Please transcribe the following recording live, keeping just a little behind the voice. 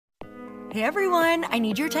Hey everyone, I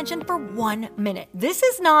need your attention for 1 minute. This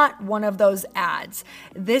is not one of those ads.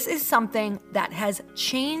 This is something that has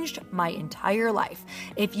changed my entire life.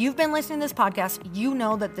 If you've been listening to this podcast, you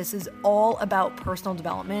know that this is all about personal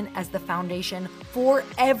development as the foundation for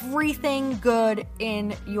everything good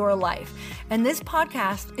in your life. And this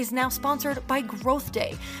podcast is now sponsored by Growth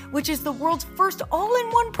Day, which is the world's first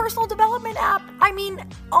all-in-one personal development app. I mean,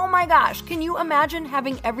 oh my gosh, can you imagine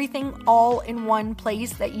having everything all in one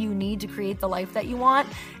place that you need to create the life that you want?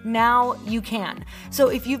 Now you can. So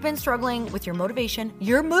if you've been struggling with your motivation,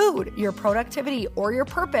 your mood, your productivity, or your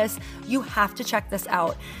purpose, you have to check this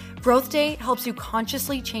out. Growth Day helps you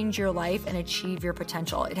consciously change your life and achieve your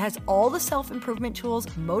potential. It has all the self-improvement tools,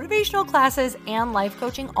 motivational classes, and life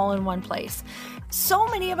coaching all in one place. So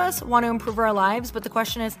many of us want to improve our lives, but the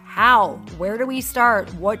question is how? Where do we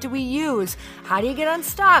start? What do we use? How do you get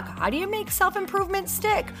unstuck? How do you make self-improvement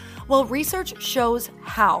stick? Well, research shows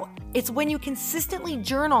how. It's when you consistently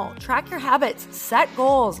journal, track your habits, set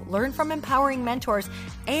goals, learn from empowering mentors,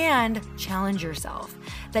 and challenge yourself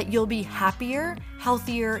that you'll be happier,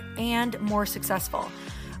 healthier, and more successful.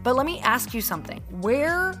 But let me ask you something.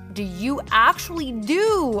 Where do you actually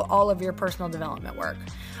do all of your personal development work?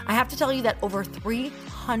 I have to tell you that over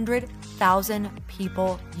 300,000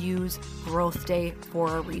 people use Growth Day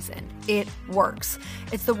for a reason. It works.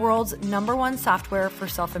 It's the world's #1 software for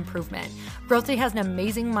self-improvement. Growth Day has an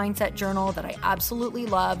amazing mindset journal that I absolutely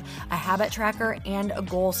love, a habit tracker, and a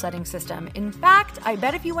goal-setting system. In fact, I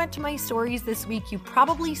bet if you went to my stories this week, you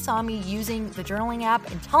probably saw me using the journaling app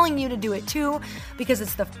and telling you to do it too, because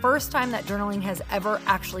it's the first time that journaling has ever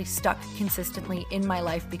actually stuck consistently in my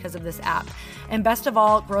life because of this app. And best of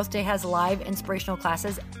all, Growth Day has live inspirational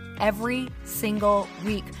classes every single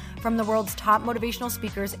week from the world's top motivational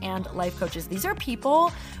speakers and life coaches. These are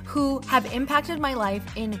people who have impacted my life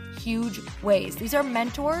in huge ways. These are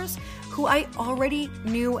mentors who I already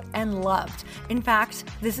knew and loved. In fact,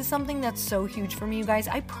 this is something that's so huge for me, you guys.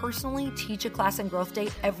 I personally teach a class in Growth Day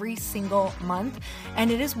every single month,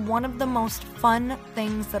 and it is one of the most fun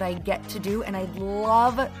things that I get to do, and I'd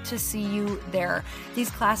love to see you there.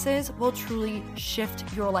 These classes will truly shift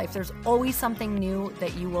your life. There's always something new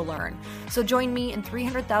that you will learn. So join me and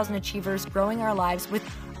 300,000 achievers growing our lives with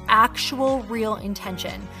actual real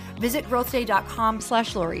intention. Visit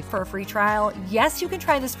growthday.com/Lori for a free trial. Yes, you can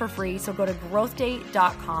try this for free. So go to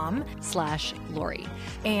growthday.com/Lori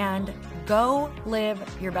and go live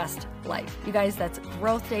your best life. You guys, that's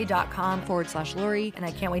growthday.com/Lori. And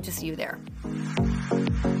I can't wait to see you there.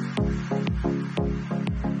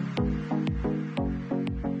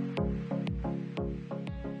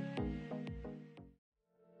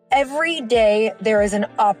 Every day there is an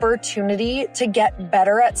opportunity to get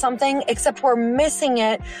better at something, except we're missing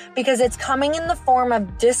it because it's coming in the form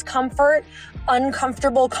of discomfort,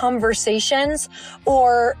 uncomfortable conversations,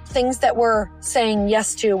 or things that we're saying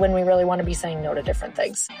yes to when we really want to be saying no to different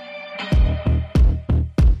things.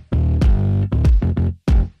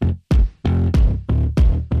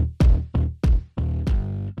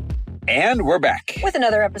 And we're back with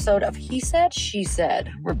another episode of He Said, She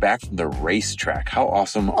Said. We're back from the racetrack. How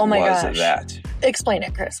awesome was that? Explain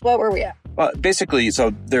it, Chris. What were we at? Well, basically,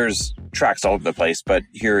 so there's tracks all over the place, but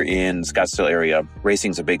here in Scottsdale area,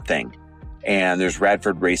 racing's a big thing. And there's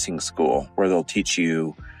Radford Racing School where they'll teach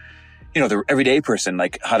you, the everyday person,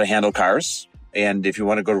 like how to handle cars. And if you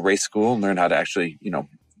want to go to race school and learn how to actually,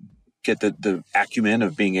 get the acumen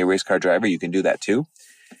of being a race car driver, you can do that too.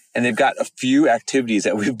 And they've got a few activities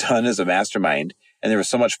that we've done as a mastermind. And there was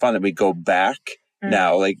so much fun that we go back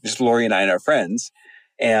now, like just Lori and I and our friends,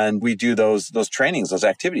 and we do those trainings, those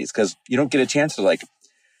activities, because you don't get a chance to like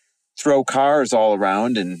throw cars all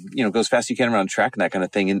around and, go as fast as you can around the track and that kind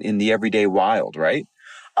of thing in the everyday wild, right?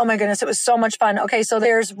 Oh my goodness, it was so much fun. Okay, so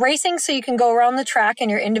there's racing, so you can go around the track in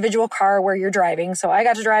your individual car where you're driving. So I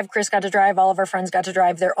got to drive, Chris got to drive, all of our friends got to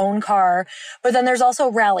drive their own car. But then there's also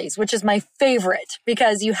rallies, which is my favorite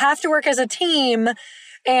because you have to work as a team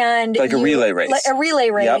and like a relay race. Like a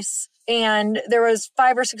relay race. Yep. And there was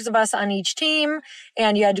 5 or 6 of us on each team,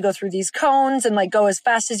 and you had to go through these cones and like go as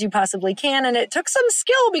fast as you possibly can. And it took some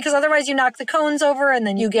skill because otherwise you knock the cones over and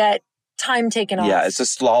then you get time taken off. Yeah, it's a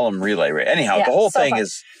slalom relay race. Anyhow, the whole thing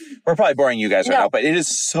is, we're probably boring you guys right now, but it is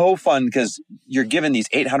so fun because you're given these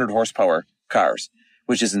 800 horsepower cars,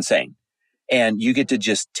 which is insane. And you get to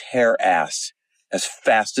just tear ass as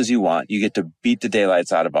fast as you want. You get to beat the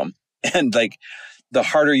daylights out of them. And like, the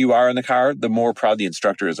harder you are in the car, the more proud the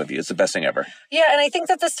instructor is of you. It's the best thing ever. Yeah, and I think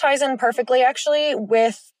that this ties in perfectly actually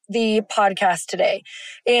with the podcast today.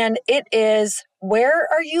 And it is, where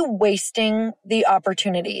are you wasting the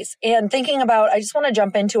opportunities? And thinking about, I just want to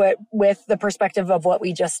jump into it with the perspective of what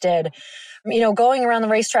we just did. Going around the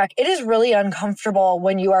racetrack, it is really uncomfortable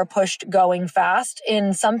when you are pushed going fast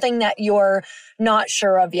in something that you're not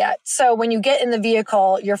sure of yet. So when you get in the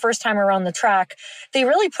vehicle, your first time around the track, they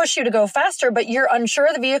really push you to go faster, but you're unsure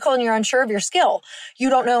of the vehicle and you're unsure of your skill. You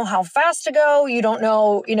don't know how fast to go. You don't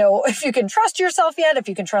know, if you can trust yourself yet, if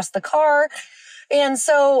you can trust the car. And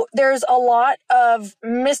so there's a lot of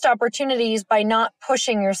missed opportunities by not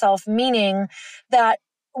pushing yourself, meaning that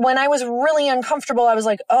when I was really uncomfortable, I was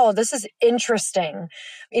like, oh, this is interesting.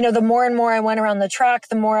 The more and more I went around the track,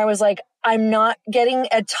 the more I was like, I'm not getting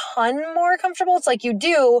a ton more comfortable. It's like you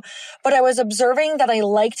do, but I was observing that I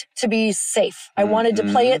liked to be safe. I wanted to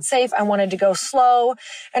play it safe. I wanted to go slow.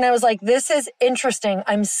 And I was like, this is interesting.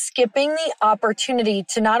 I'm skipping the opportunity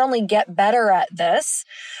to not only get better at this,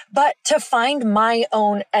 but to find my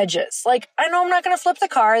own edges. Like, I know I'm not going to flip the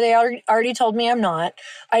car. They already told me I'm not.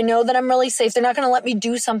 I know that I'm really safe. They're not going to let me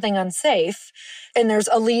do something unsafe. And there's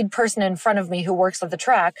a lead person in front of me who works at the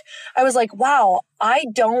track. I was like, wow, I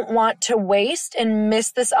don't want to waste and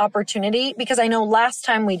miss this opportunity, because I know last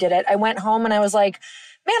time we did it, I went home and I was like,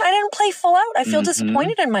 man, I didn't play full out. I feel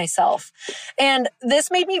disappointed in myself. And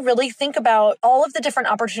this made me really think about all of the different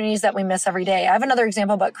opportunities that we miss every day. I have another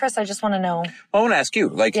example, but Chris, I just want to know. Well, I want to ask you,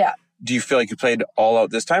 do you feel like you played all out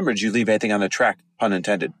this time, or did you leave anything on the track, pun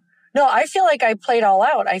intended? No, I feel like I played all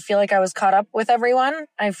out. I feel like I was caught up with everyone.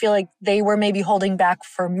 I feel like they were maybe holding back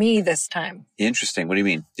for me this time. Interesting. What do you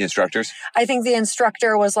mean? The instructors? I think the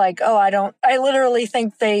instructor was like, oh, I literally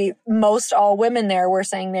think most all women there were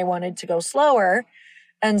saying they wanted to go slower.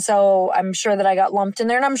 And so I'm sure that I got lumped in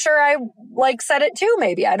there, and I'm sure I said it too,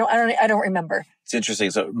 maybe. I don't remember. It's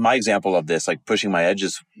interesting. So my example of this, pushing my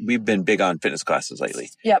edges, we've been big on fitness classes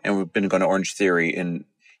lately. Yep. And we've been going to Orange Theory, and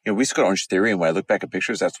we used to go to Orange Theory, and when I look back at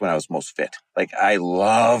pictures, that's when I was most fit. I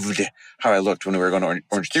loved how I looked when we were going to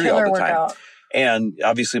Orange Theory all the time. Workout. And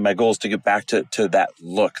obviously my goal is to get back to that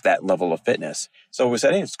look, that level of fitness. So we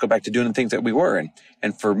said, hey, let's go back to doing the things that we were.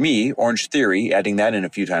 And for me, Orange Theory, adding that in a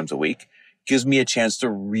few times a week, gives me a chance to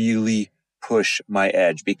really push my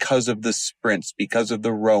edge because of the sprints, because of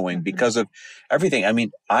the rowing, because of everything. I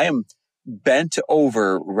mean, I am bent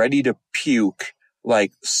over, ready to puke,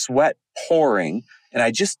 sweat pouring. And I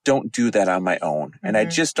just don't do that on my own. And I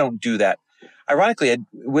just don't do that. Ironically,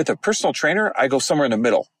 with a personal trainer, I go somewhere in the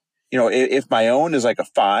middle. If my own is a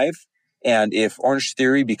 5, and if Orange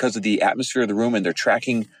Theory, because of the atmosphere of the room and they're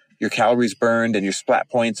tracking your calories burned and your splat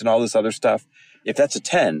points and all this other stuff, if that's a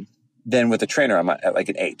 10, then with a trainer, I'm at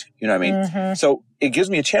an 8. You know what I mean? So it gives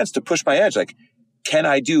me a chance to push my edge. Can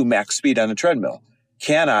I do max speed on the treadmill?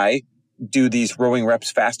 Can I do these rowing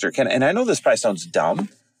reps faster? And I know this probably sounds dumb,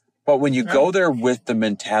 but when you go there with the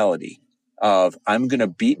mentality of, I'm going to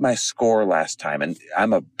beat my score last time, and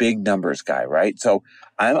I'm a big numbers guy, right? So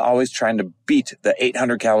I'm always trying to beat the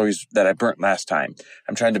 800 calories that I burnt last time.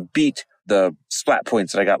 I'm trying to beat the splat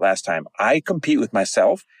points that I got last time. I compete with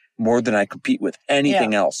myself more than I compete with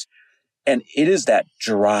anything else. And it is that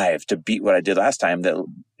drive to beat what I did last time that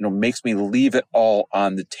makes me leave it all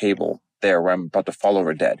on the table there where I'm about to fall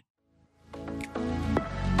over dead.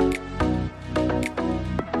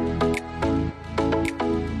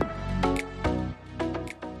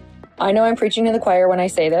 I know I'm preaching to the choir when I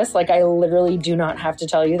say this. I literally do not have to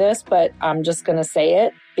tell you this, but I'm just going to say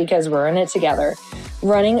it because we're in it together.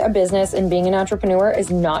 Running a business and being an entrepreneur is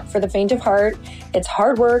not for the faint of heart. It's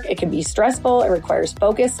hard work. It can be stressful. It requires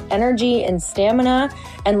focus, energy, and stamina.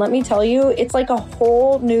 And let me tell you, it's a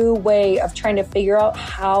whole new way of trying to figure out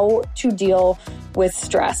how to deal with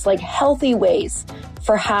stress, healthy ways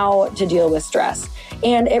for how to deal with stress.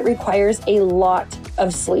 And it requires a lot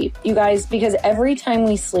of sleep, you guys, because every time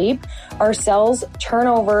we sleep, our cells turn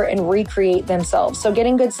over and recreate themselves. So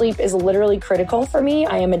getting good sleep is literally critical for me.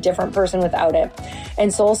 I am a different person without it.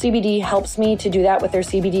 And Soul CBD helps me to do that with their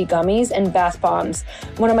CBD gummies and bath bombs.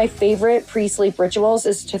 One of my favorite pre-sleep rituals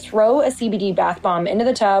is to throw a CBD bath bomb into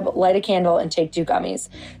the tub, light a candle, and take 2 gummies.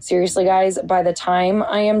 Seriously, guys, by the time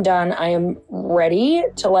I am done, I am ready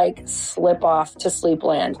to slip off to sleep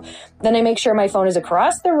land. Then I make sure my phone is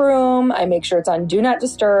across the room. I make sure it's on Do Not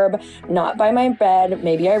Disturb, not by my bed.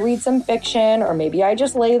 Maybe I read some fiction, or maybe I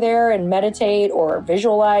just lay there and meditate or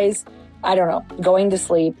visualize, I don't know, going to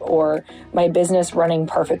sleep or my business running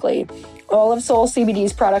perfectly. All of Soul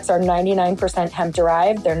CBD's products are 99% hemp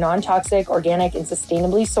derived. They're non-toxic, organic, and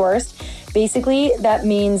sustainably sourced. Basically, that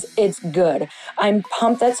means it's good. I'm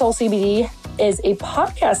pumped that Soul CBD is a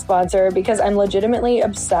podcast sponsor because I'm legitimately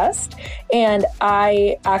obsessed. And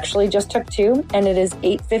I actually just took 2 and it is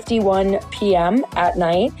 8:51 p.m. at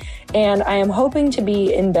night. And I am hoping to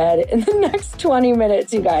be in bed in the next 20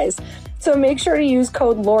 minutes, you guys. So make sure to use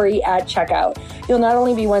code Lori at checkout. You'll not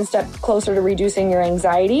only be one step closer to reducing your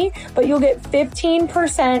anxiety, but you'll get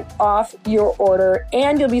 15% off your order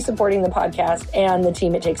and you'll be supporting the podcast and the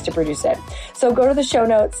team it takes to produce it. So go to the show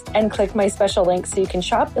notes and click my special link so you can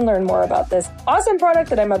shop and learn more about this awesome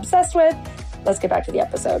product that I'm obsessed with. Let's get back to the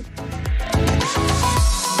episode.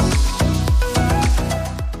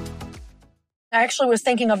 I actually was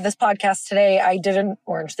thinking of this podcast today. I did an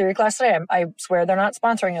Orange Theory class today. I swear they're not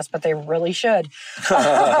sponsoring us, but they really should.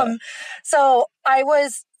 So I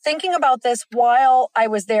was thinking about this while I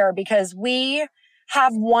was there because we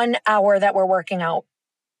have 1 hour that we're working out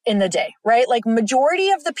in the day, right? Like majority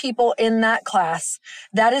of the people in that class,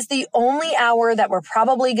 that is the only hour that we're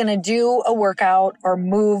probably going to do a workout or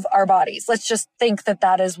move our bodies. Let's just think that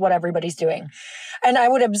that is what everybody's doing. And I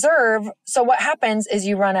would observe, so what happens is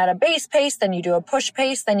you run at a base pace, then you do a push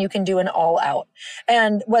pace, then you can do an all out.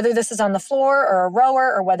 And whether this is on the floor or a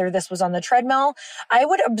rower or whether this was on the treadmill, I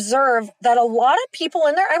would observe that a lot of people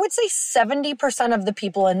in there, I would say 70% of the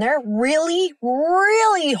people in there really,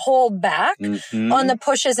 really hold back on the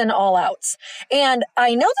pushes and all outs. And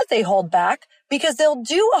I know that they hold back because they'll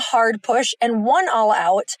do a hard push and one all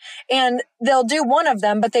out and they'll do one of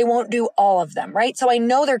them, but they won't do all of them, right? So I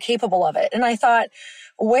know they're capable of it. And I thought,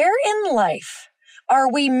 where in life are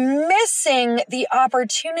we missing the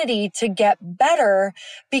opportunity to get better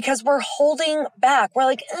because we're holding back? We're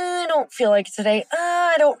like, I don't feel like it today.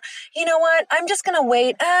 You know what? I'm just going to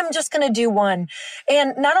wait. I'm just going to do one.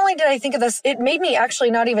 And not only did I think of this, it made me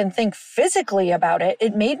actually not even think physically about it.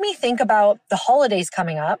 It made me think about the holidays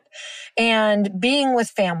coming up and being with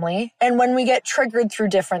family. And when we get triggered through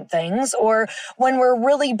different things, or when we're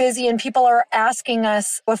really busy and people are asking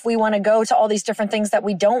us if we want to go to all these different things that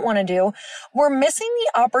we don't want to do, we're missing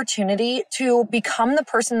the opportunity to become the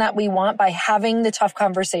person that we want by having the tough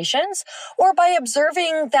conversations or by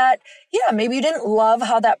observing that, yeah, maybe you didn't love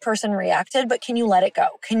how that person reacted, but can you let it go?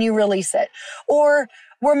 Can you release it? Or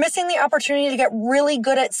we're missing the opportunity to get really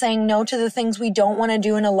good at saying no to the things we don't want to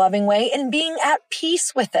do in a loving way and being at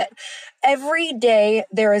peace with it. Every day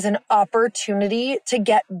there is an opportunity to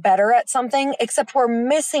get better at something, except we're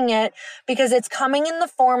missing it because it's coming in the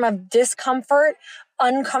form of discomfort,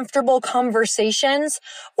 uncomfortable conversations,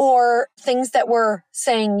 or things that we're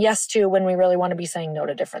saying yes to when we really want to be saying no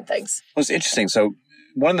to different things. Well, it's interesting. So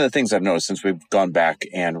one of the things I've noticed since we've gone back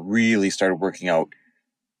and really started working out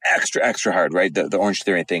extra hard, right? The Orange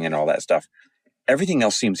Theory thing and all that stuff. Everything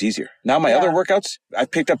else seems easier. Now my other workouts, I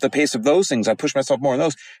picked up the pace of those things. I push myself more in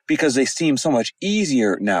those because they seem so much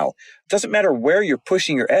easier now. It doesn't matter where you're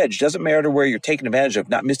pushing your edge. Doesn't matter where you're taking advantage of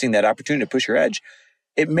not missing that opportunity to push your edge.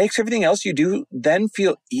 It makes everything else you do then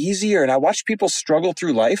feel easier. And I watch people struggle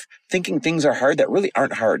through life thinking things are hard that really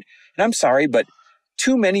aren't hard. And I'm sorry, but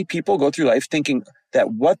too many people go through life thinking that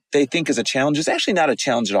what they think is a challenge is actually not a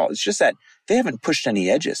challenge at all. It's just that they haven't pushed any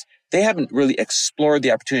edges. They haven't really explored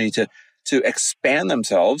the opportunity to expand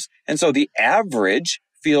themselves. And so the average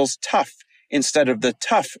feels tough instead of the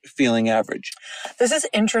tough feeling average. This is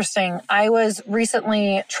interesting. I was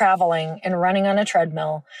recently traveling and running on a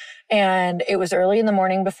treadmill, and it was early in the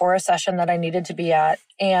morning before a session that I needed to be at.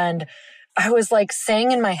 And I was like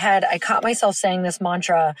saying in my head, I caught myself saying this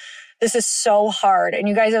mantra, this is so hard. And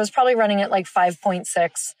you guys, I was probably running at like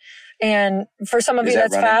 5.6. And for some of you,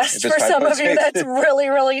 that's fast. For some of you, that's really,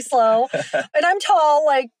 really slow. And I'm tall,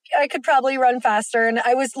 like I could probably run faster. And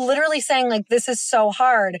I was literally saying like, this is so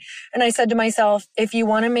hard. And I said to myself, if you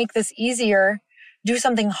want to make this easier, do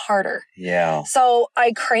something harder. Yeah. So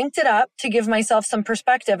I cranked it up to give myself some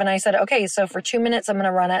perspective. And I said, okay, so for 2 minutes, I'm going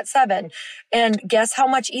to run at 7. And guess how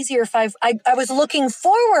much easier 5, I was looking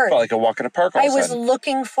forward. Felt like a walk in a park all of a I was sudden.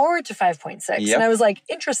 looking forward to 5.6. Yep. And I was like,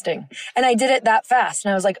 interesting. And I did it that fast.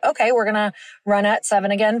 And I was like, okay, we're going to run at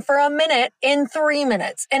 7 again for a minute in 3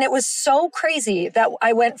 minutes. And it was so crazy that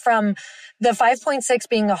I went from the 5.6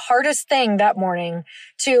 being the hardest thing that morning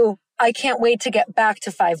to I can't wait to get back to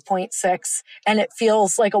 5.6. And it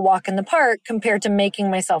feels like a walk in the park compared to making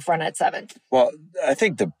myself run at 7. Well, I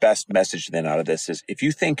think the best message then out of this is if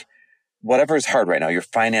you think whatever is hard right now, your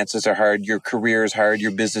finances are hard, your career is hard, your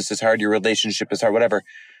business is hard, your relationship is hard, whatever,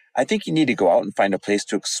 I think you need to go out and find a place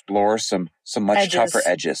to explore some much tougher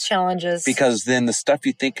edges. Challenges. Because then the stuff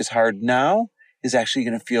you think is hard now is actually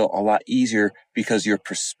going to feel a lot easier because your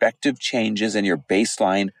perspective changes and your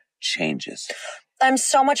baseline changes. I'm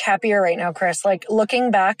so much happier right now, Chris. Like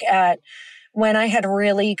looking back at when I had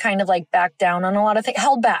really kind of like backed down on a lot of things,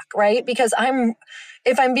 held back, right? Because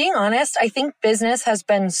if I'm being honest, I think business has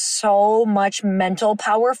been so much mental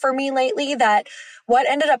power for me lately that what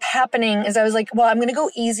ended up happening is I was like, well, I'm going to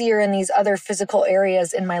go easier in these other physical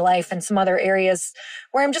areas in my life and some other areas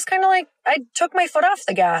where I'm just kind of like, I took my foot off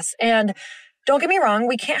the gas. And don't get me wrong,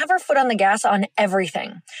 we can't have our foot on the gas on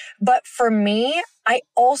everything. But for me, I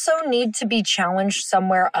also need to be challenged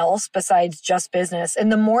somewhere else besides just business.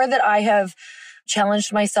 And the more that I have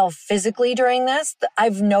challenged myself physically during this,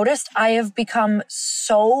 I've noticed I have become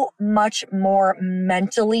so much more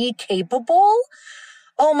mentally capable.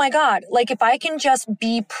 Oh my God. Like if I can just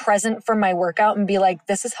be present for my workout and be like,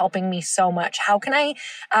 this is helping me so much. How can I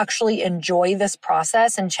actually enjoy this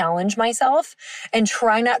process and challenge myself and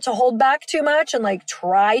try not to hold back too much and like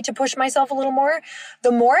try to push myself a little more?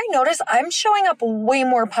 The more I notice I'm showing up way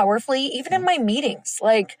more powerfully, even in my meetings.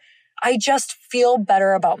 Like I just feel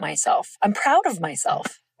better about myself. I'm proud of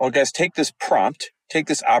myself. Well, guys, take this prompt. Take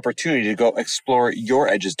this opportunity to go explore your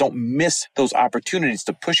edges. Don't miss those opportunities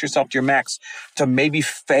to push yourself to your max, to maybe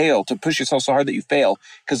fail, to push yourself so hard that you fail,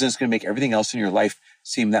 because then it's going to make everything else in your life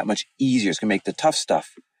seem that much easier. It's going to make the tough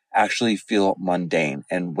stuff actually feel mundane.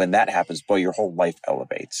 And when that happens, boy, your whole life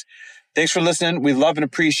elevates. Thanks for listening. We love and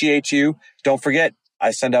appreciate you. Don't forget,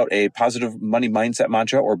 I send out a positive money mindset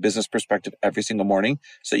mantra or business perspective every single morning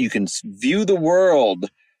so that you can view the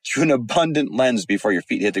world through an abundant lens before your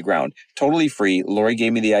feet hit the ground. Totally free. Lori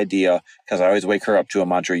gave me the idea because I always wake her up to a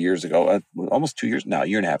mantra years ago, almost 2 years now, a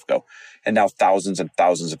year and a half ago. And now thousands and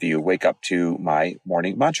thousands of you wake up to my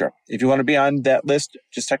morning mantra. If you want to be on that list,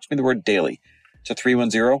 just text me the word daily to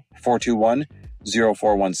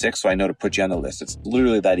 310-421-0416 so I know to put you on the list. It's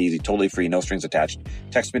literally that easy, totally free, no strings attached.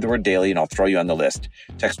 Text me the word daily and I'll throw you on the list.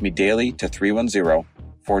 Text me daily to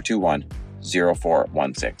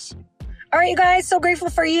 310-421-0416. All right, you guys, so grateful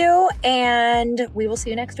for you, and we will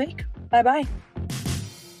see you next week. Bye-bye.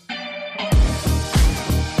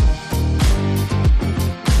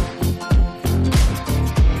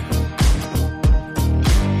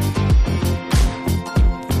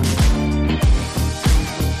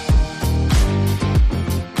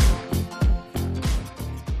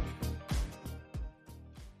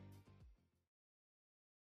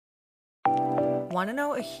 Want to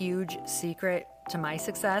know a huge secret to my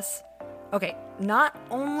success? Okay, not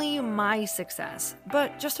only my success,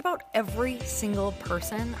 but just about every single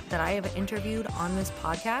person that I have interviewed on this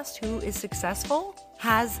podcast who is successful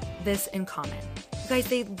has this in common. You guys,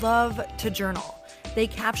 they love to journal. They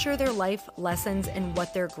capture their life lessons and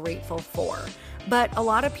what they're grateful for. But a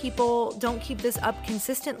lot of people don't keep this up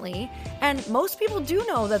consistently, and most people do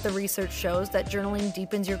know that the research shows that journaling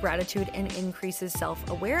deepens your gratitude and increases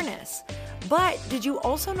self-awareness. But did you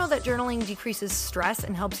also know that journaling decreases stress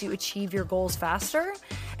and helps you achieve your goals faster?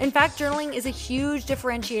 In fact, journaling is a huge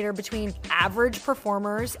differentiator between average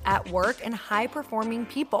performers at work and high-performing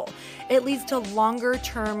people. It leads to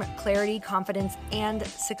longer-term clarity, confidence, and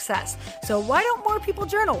success. So why don't more people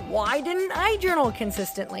journal? Why didn't I journal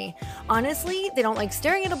consistently? Honestly, they don't like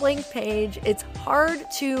staring at a blank page. It's hard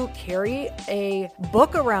to carry a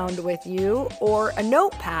book around with you or a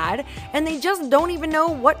notepad, and they just don't even know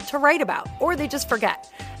what to write about, or they just forget.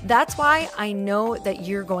 That's why I know that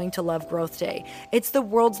you're going to love Growth Day. It's the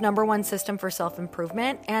world's #1 system for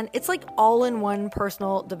self-improvement, and it's like all-in-one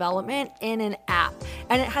personal development in an app.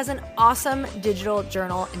 And it has an awesome digital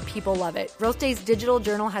journal, and people love it. Growth Day's digital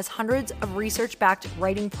journal has hundreds of research-backed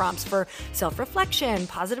writing prompts for self-reflection,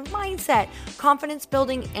 positive mindset, confidence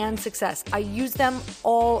building, and success. I use them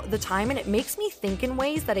all the time, and it makes me think in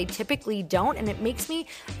ways that I typically don't, and it makes me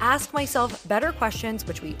ask myself better questions,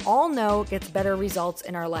 which we all know gets better results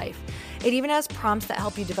in our life. It even has prompts that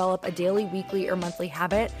help you develop a daily, weekly, or monthly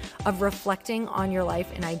habit of reflecting on your life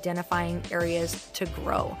and identifying areas to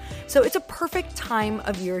grow. So it's a perfect time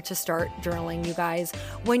of year to start journaling, you guys.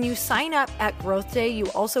 When you sign up at Growth Day, you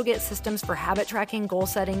also get systems for habit tracking, goal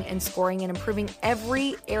setting, and scoring, and improving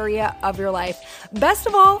every area of your life. Best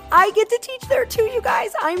of all, I get to teach there too, you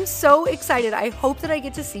guys. I'm so excited. I hope that I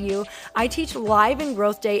get to see you. I teach live in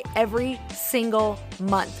Growth Day every single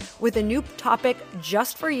month with a new topic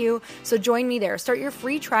just for you. So join me there. Start your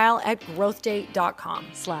free trial at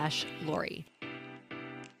growthday.com/Lori.